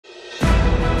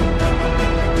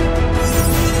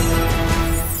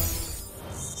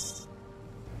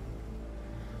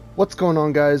What's going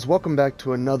on, guys? Welcome back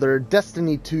to another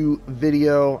Destiny 2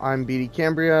 video. I'm BD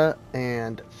Cambria,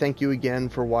 and thank you again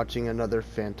for watching another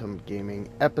Phantom Gaming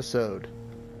episode.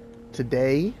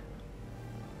 Today,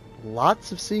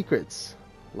 lots of secrets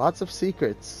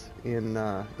in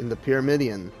the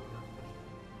Pyramidion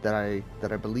that I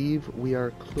believe we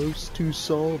are close to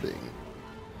solving.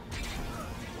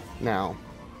 Now,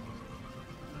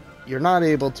 you're not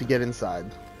able to get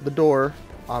inside the door,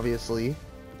 obviously,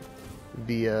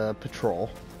 via patrol,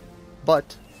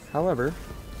 but however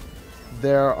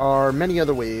there are many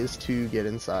other ways to get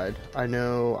inside. I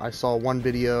know I saw one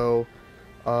video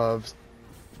of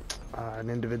an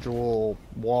individual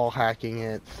wall hacking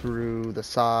it through the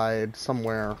side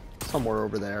somewhere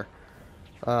over there,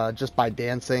 just by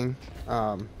dancing,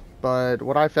 but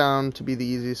what I found to be the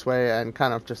easiest way and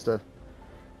kind of just a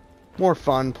more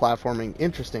fun platforming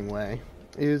interesting way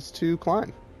is to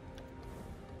climb,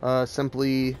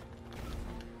 simply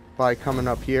by coming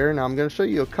up here. Now I'm going to show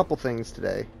you a couple things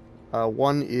today.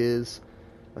 One is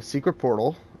a secret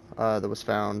portal that was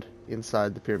found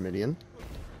inside the Pyramidion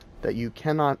that you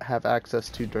cannot have access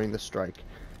to during the strike.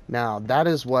 Now that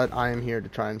is what I am here to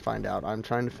try and find out. I'm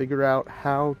trying to figure out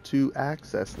how to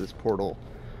access this portal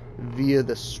via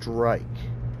the strike.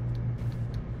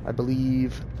 I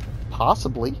believe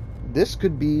possibly this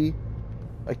could be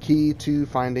a key to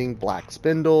finding Black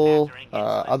Spindle,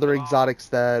 other exotics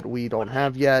that we don't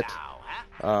have yet.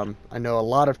 I know a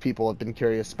lot of people have been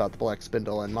curious about the Black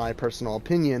Spindle, and my personal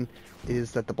opinion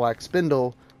is that the Black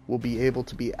Spindle will be able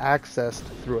to be accessed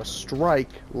through a strike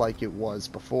like it was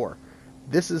before.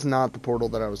 This is not the portal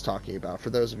that I was talking about. For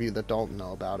those of you that don't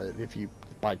know about it, if you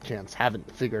by chance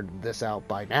haven't figured this out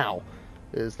by now,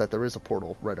 is that there is a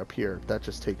portal right up here that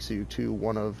just takes you to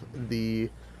one of the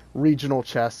regional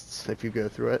chests if you go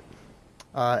through it.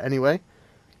 Anyway,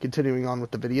 continuing on with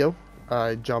the video,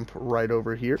 I jump right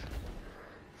over here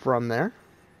from there,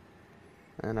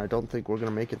 and I don't think we're gonna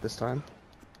make it this time.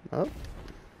 Oh,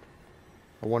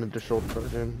 I wanted to shoulder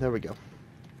charge in. There we go.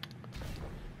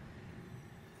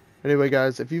 Anyway,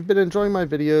 guys, if you've been enjoying my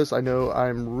videos, I know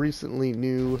I'm recently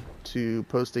new to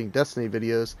posting Destiny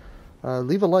videos.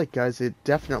 Leave a like, guys. It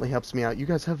definitely helps me out. You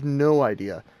guys have no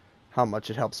idea how much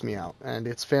it helps me out, and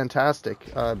it's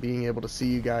fantastic being able to see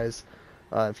you guys.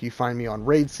 If you find me on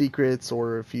Raid Secrets,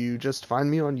 or if you just find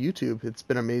me on YouTube, it's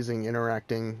been amazing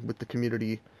interacting with the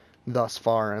community thus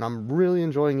far, and I'm really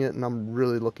enjoying it, and I'm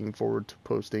really looking forward to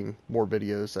posting more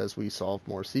videos as we solve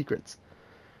more secrets.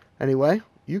 Anyway,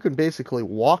 you can basically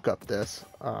walk up this,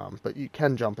 but you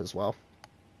can jump as well.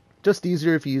 Just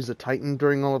easier if you use a Titan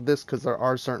during all of this, because there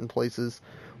are certain places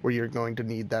where you're going to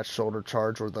need that shoulder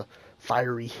charge or the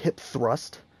fiery hip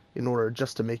thrust in order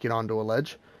just to make it onto a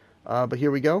ledge. But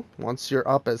here we go. Once you're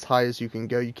up as high as you can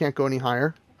go, you can't go any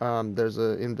higher. There's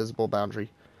an invisible boundary.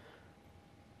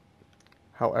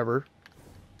 However,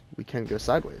 we can go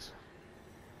sideways.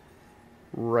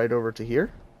 Right over to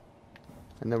here.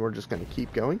 And then we're just going to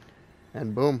keep going.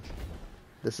 And boom.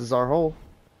 This is our hole.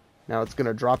 Now it's going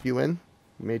to drop you in.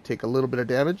 You may take a little bit of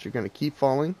damage. You're going to keep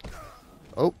falling.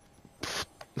 Oh.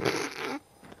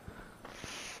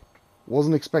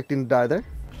 Wasn't expecting to die there.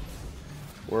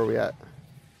 Where are we at?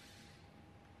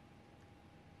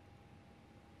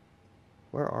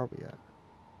 Where are we at?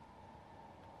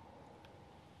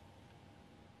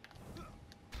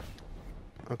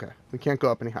 Okay, we can't go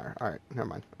up any higher. Alright, never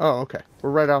mind. Oh, okay.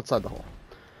 We're right outside the hole.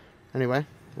 Anyway,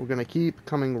 we're going to keep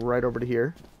coming right over to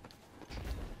here.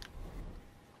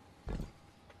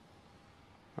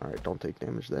 Alright, don't take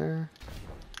damage there.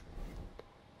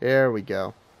 There we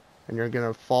go. And you're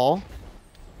going to fall.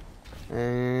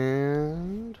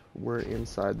 And we're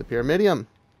inside the Pyramidion.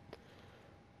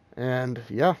 And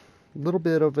yeah, a little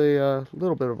bit of a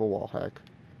wall hack.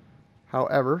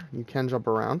 However, you can jump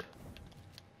around,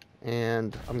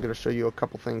 and I'm going to show you a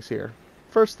couple things here.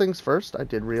 First things first, I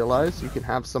did realize you can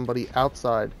have somebody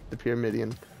outside the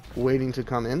Pyramidion waiting to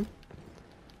come in.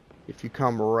 If you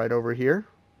come right over here,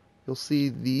 you'll see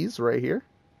these right here,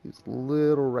 these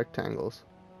little rectangles.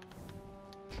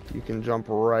 You can jump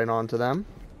right onto them.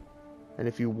 And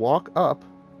if you walk up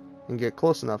and get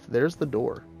close enough, there's the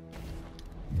door.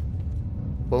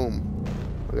 Boom.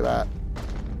 Look at that.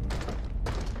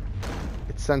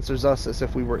 It censors us as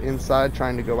if we were inside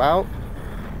trying to go out.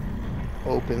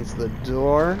 Opens the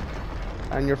door.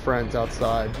 And your friends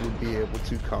outside would be able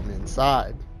to come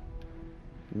inside.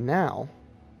 Now,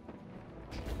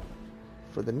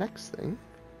 for the next thing.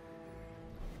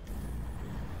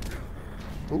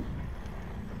 Ooh.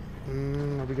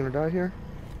 Are we going to die here?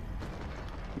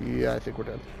 Yeah, I think we're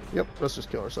dead. Yep, let's just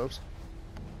kill ourselves.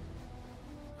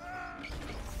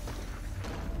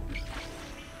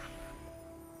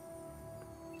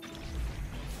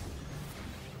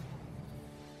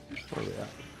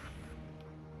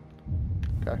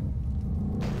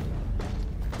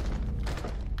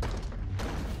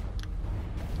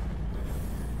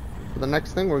 the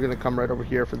next thing, we're going to come right over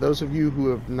here. For those of you who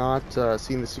have not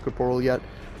seen the secret portal yet,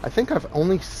 I think I've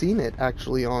only seen it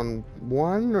actually on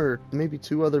one or maybe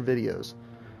two other videos.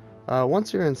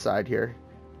 Once you're inside here,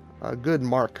 a good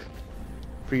mark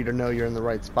for you to know you're in the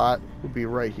right spot would be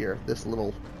right here. This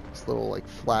little like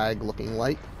flag looking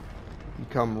light. You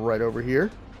come right over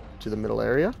here to the middle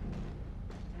area,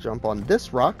 jump on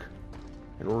this rock,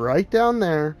 and right down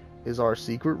there is our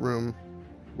secret room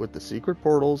with the secret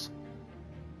portals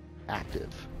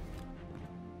active.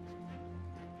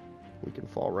 We can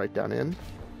fall right down in,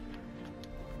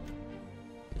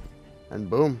 and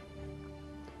boom,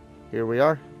 here we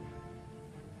are.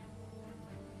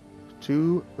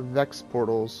 2 Vex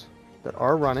portals that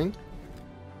are running.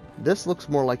 This looks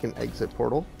more like an exit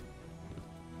portal.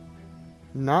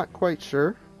 Not quite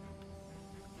sure.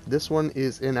 This one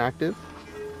is inactive.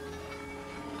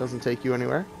 Doesn't take you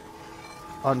anywhere,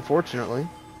 unfortunately.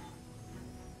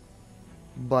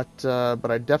 But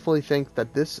I definitely think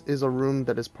that this is a room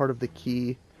that is part of the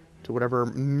key to whatever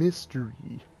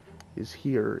mystery is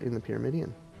here in the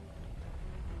Pyramidion.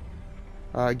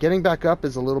 Getting back up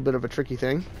is a little bit of a tricky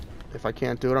thing. If I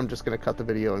can't do it, I'm just going to cut the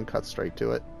video and cut straight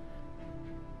to it,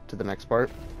 to the next part.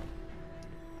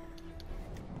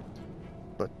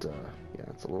 But yeah,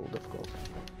 it's a little difficult.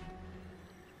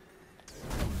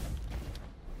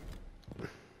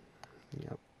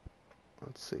 Yep.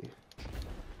 Let's see.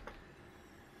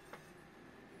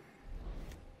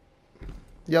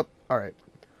 Yep. All right.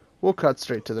 We'll cut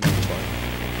straight to the next part.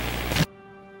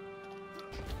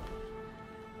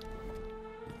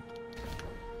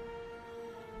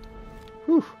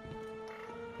 Whew.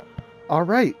 All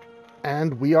right.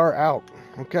 And we are out.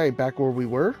 Okay, back where we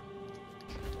were.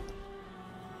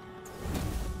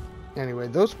 Anyway,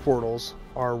 those portals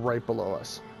are right below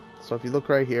us. So if you look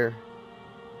right here,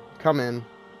 come in,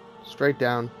 straight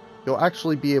down, you'll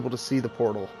actually be able to see the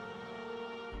portal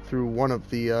through one of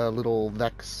the little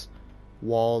Vex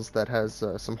walls that has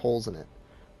some holes in it.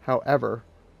 However,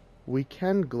 we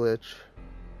can glitch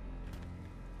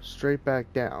straight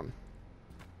back down.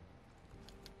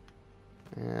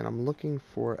 And I'm looking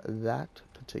for that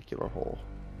particular hole.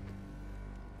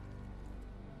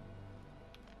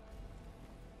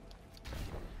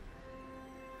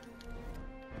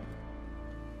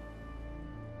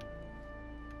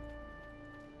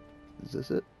 Is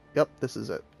this it? Yep, this is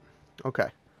it. Okay,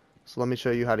 so let me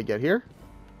show you how to get here.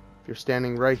 If you're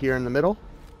standing right here in the middle,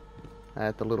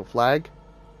 at the little flag,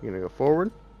 you're going to go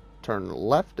forward, turn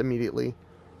left immediately.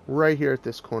 Right here at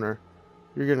this corner,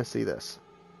 you're going to see this.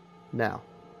 Now,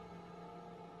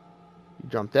 you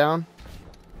jump down.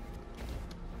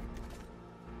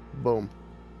 Boom.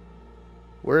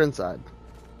 We're inside.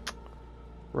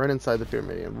 Right inside the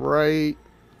Pyramidion. Right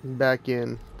back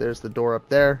in. There's the door up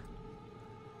there.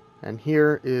 And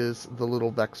here is the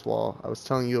little Vex wall I was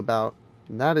telling you about.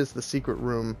 And that is the secret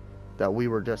room that we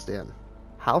were just in.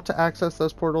 How to access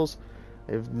those portals,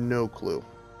 I have no clue.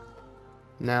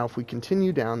 Now, if we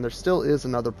continue down, there still is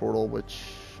another portal, which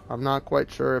I'm not quite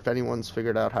sure if anyone's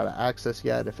figured out how to access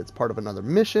yet, if it's part of another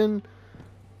mission.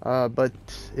 But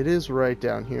it is right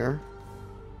down here.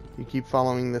 You keep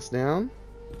following this down.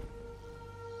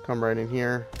 Come right in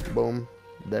here. Boom.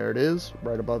 There it is,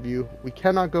 right above you. We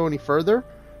cannot go any further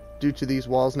due to these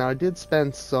walls. Now, I did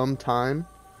spend some time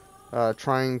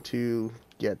trying to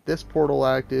get this portal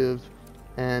active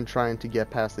and trying to get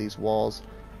past these walls.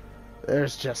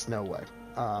 There's just no way.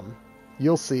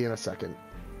 You'll see in a second.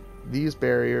 These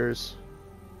barriers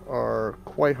are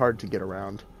quite hard to get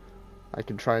around. I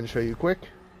can try and show you quick.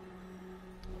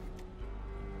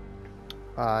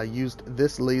 Used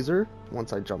this laser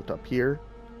once I jumped up here,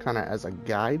 kind of as a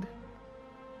guide.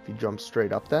 If you jump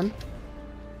straight up then.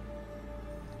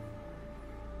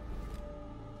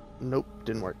 Nope,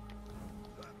 didn't work.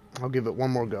 I'll give it one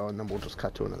more go and then we'll just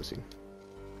cut to another scene.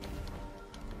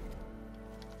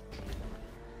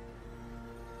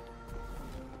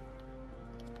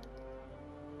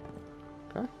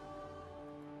 Okay.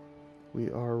 We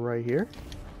are right here.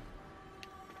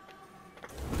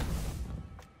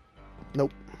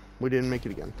 Nope, we didn't make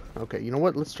it again. Okay, you know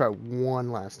what? Let's try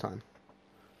one last time.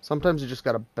 Sometimes you just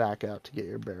gotta back out to get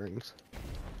your bearings.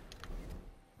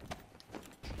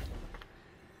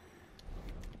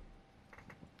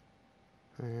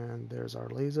 And there's our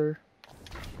laser.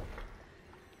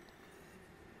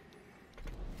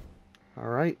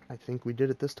 Alright, I think we did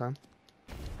it this time.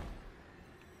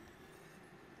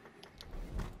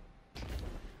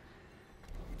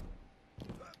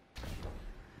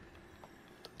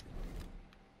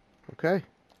 Okay.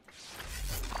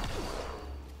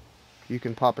 You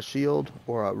can pop a shield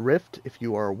or a rift if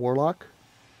you are a warlock.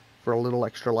 for a little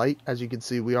extra light. As you can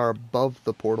see, we are above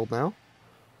the portal now.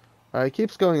 It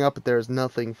keeps going up, but there is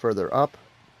nothing further up.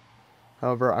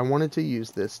 However, I wanted to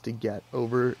use this to get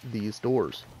over these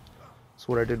doors. So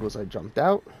what I did was I jumped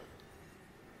out.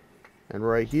 And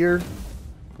right here,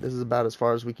 this is about as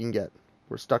far as we can get.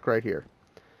 We're stuck right here.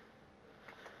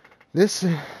 This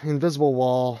invisible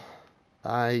wall,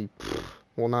 well,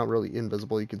 not really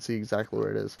invisible. You can see exactly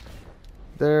where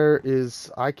it is.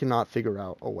 I cannot figure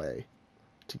out a way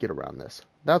to get around this.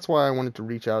 That's why I wanted to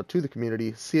reach out to the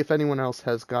community, see if anyone else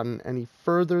has gotten any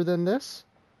further than this.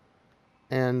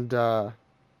 And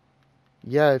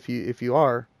yeah, if you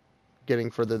are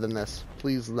getting further than this,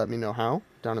 please let me know how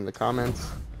down in the comments.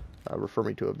 Refer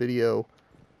me to a video.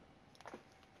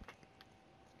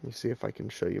 Let me see if I can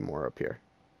show you more up here.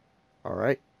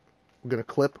 Alright, I'm going to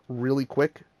clip really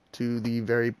quick to the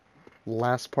very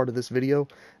last part of this video,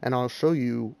 and I'll show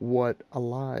you what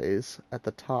lies at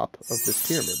the top of this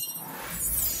pyramid.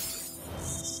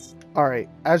 Alright,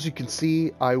 as you can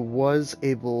see, I was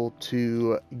able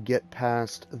to get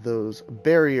past those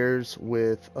barriers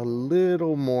with a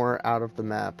little more out of the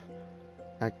map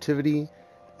activity,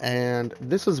 and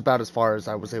this is about as far as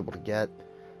I was able to get.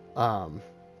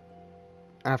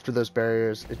 After those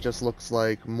barriers, it just looks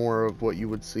like more of what you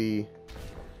would see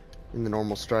in the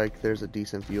normal strike. There's a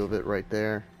decent view of it right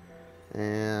there.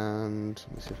 And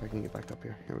let me see if I can get back up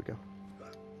here. Here we go.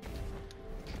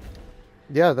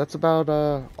 Yeah, that's about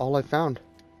all I found.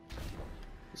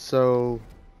 So,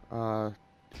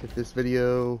 if this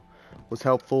video was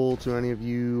helpful to any of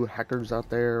you hackers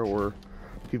out there or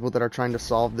people that are trying to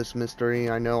solve this mystery,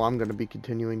 I know I'm going to be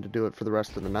continuing to do it for the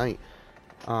rest of the night.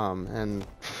 And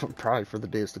probably for the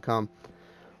days to come.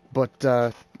 But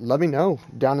let me know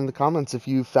down in the comments if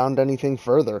you found anything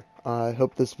further. I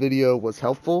hope this video was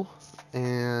helpful,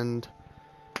 and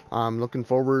I'm looking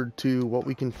forward to what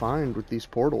we can find with these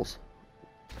portals.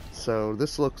 So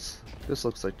this looks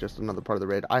like just another part of the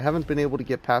raid. I haven't been able to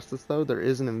get past this though. There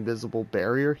is an invisible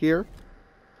barrier here,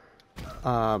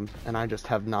 and I just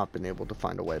have not been able to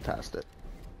find a way past it.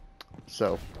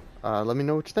 So let me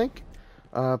know what you think.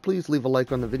 Please leave a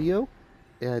like on the video.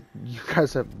 You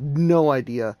guys have no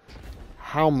idea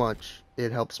how much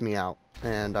it helps me out,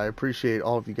 and I appreciate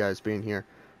all of you guys being here.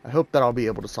 I hope that I'll be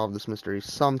able to solve this mystery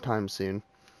sometime soon.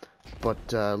 But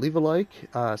leave a like,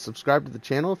 subscribe to the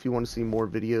channel if you want to see more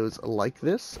videos like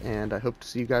this, and I hope to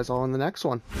see you guys all in the next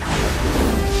one.